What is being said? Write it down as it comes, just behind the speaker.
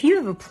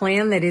have a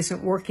plan that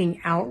isn't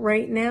working out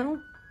right now,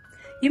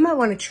 you might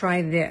want to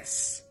try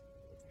this.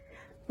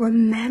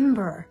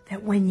 Remember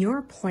that when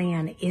your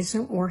plan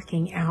isn't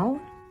working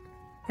out,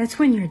 that's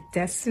when your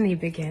destiny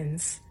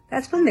begins.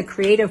 That's when the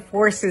creative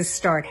forces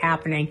start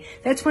happening.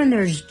 That's when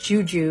there's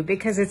juju,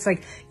 because it's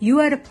like you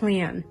had a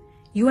plan.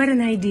 You had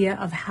an idea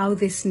of how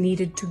this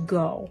needed to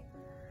go.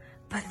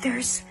 But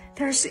there's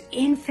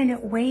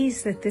infinite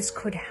ways that this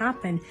could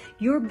happen.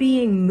 You're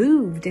being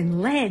moved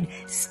and led.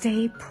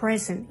 Stay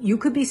present. You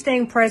could be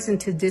staying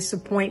present to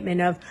disappointment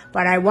of,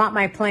 but I want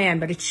my plan,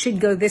 but it should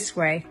go this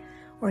way.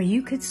 Or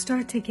you could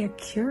start to get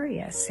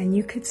curious and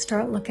you could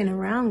start looking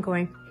around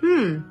going,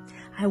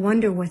 I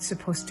wonder what's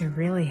supposed to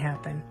really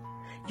happen.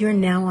 You're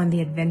now on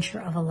the adventure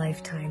of a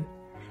lifetime.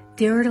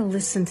 Dare to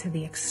listen to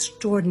the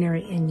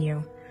extraordinary in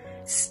you.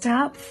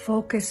 Stop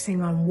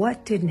focusing on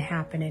what didn't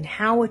happen and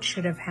how it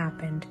should have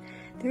happened.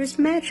 There's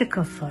magic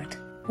afoot.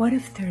 What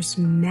if there's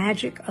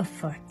magic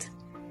afoot?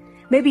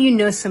 Maybe you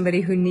know somebody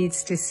who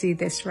needs to see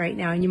this right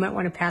now, and you might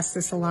want to pass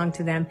this along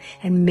to them.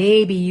 And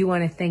maybe you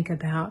want to think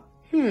about,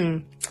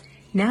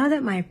 now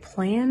that my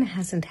plan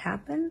hasn't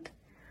happened,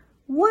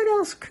 what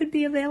else could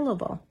be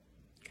available?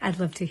 I'd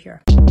love to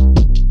hear.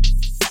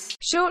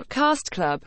 Shortcast Club.